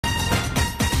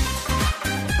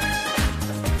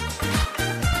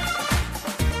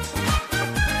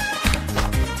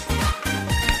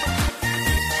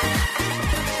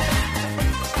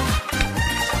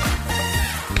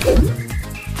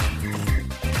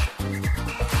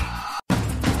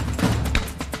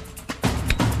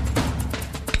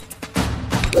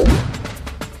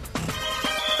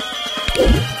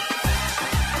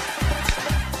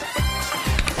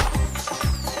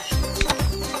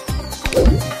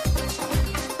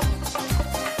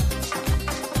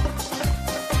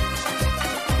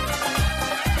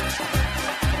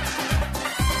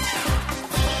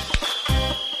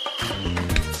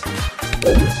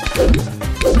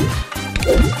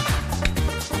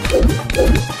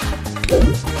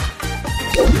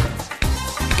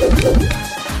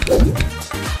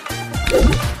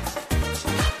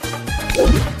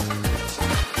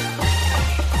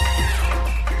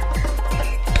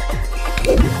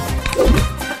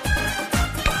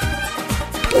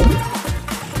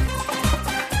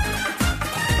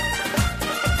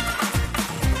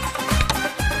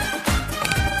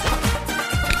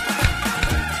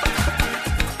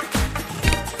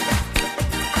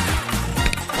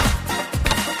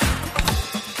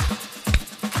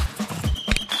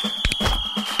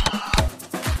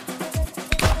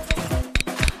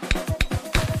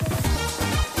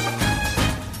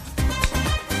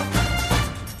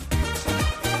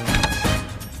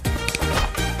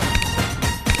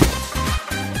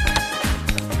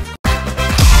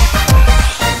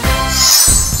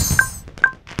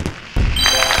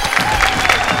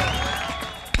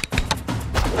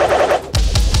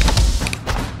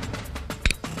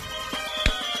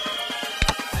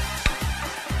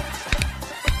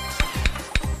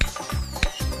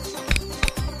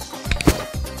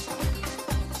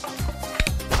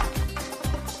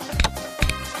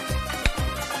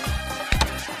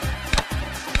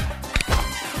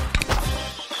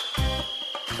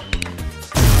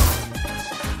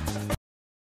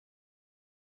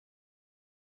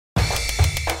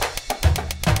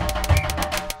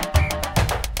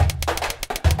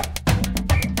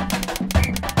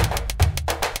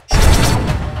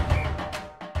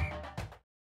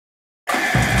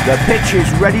The pitch is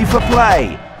ready for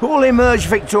play. Who'll emerge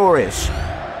victorious?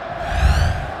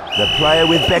 The player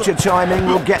with better timing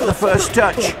will get the first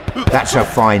touch. That's a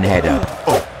fine header.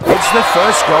 It's the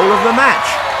first goal of the match.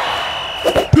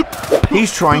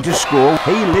 He's trying to score.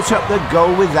 He lit up the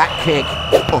goal with that kick.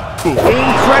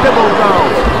 Incredible goal.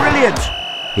 Brilliant.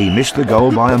 He missed the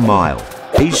goal by a mile.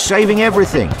 He's saving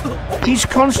everything. He's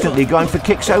constantly going for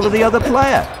kicks over the other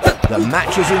player. The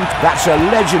match is in. That's a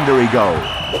legendary goal.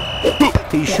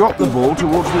 He shot the ball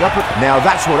towards the upper. Now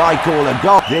that's what I call a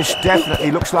goal. This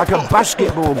definitely looks like a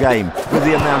basketball game with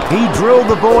the amount. He drilled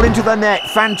the ball into the net.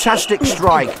 Fantastic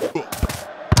strike.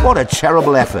 What a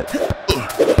terrible effort.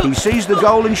 He sees the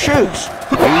goal and shoots.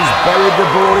 He's buried the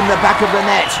ball in the back of the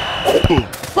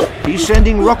net. He's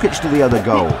sending rockets to the other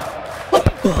goal.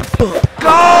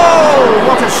 Goal!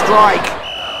 What a strike.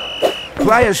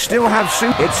 Players still have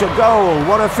soup. It's a goal.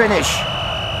 What a finish.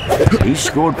 He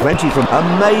scored plenty from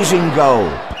amazing goal.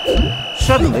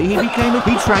 Suddenly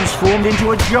he transformed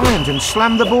into a giant and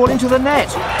slammed the ball into the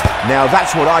net. Now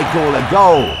that's what I call a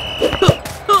goal.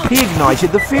 He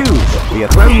ignited the fuse. The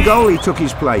thrown goalie took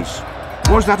his place.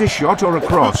 Was that a shot or a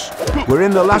cross? We're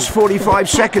in the last 45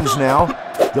 seconds now.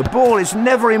 The ball is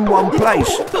never in one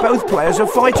place. Both players are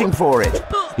fighting for it.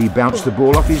 He bounced the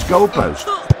ball off his goalpost.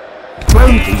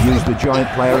 He used the giant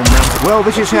player and now... Well,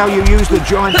 this is how you use the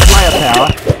giant player power.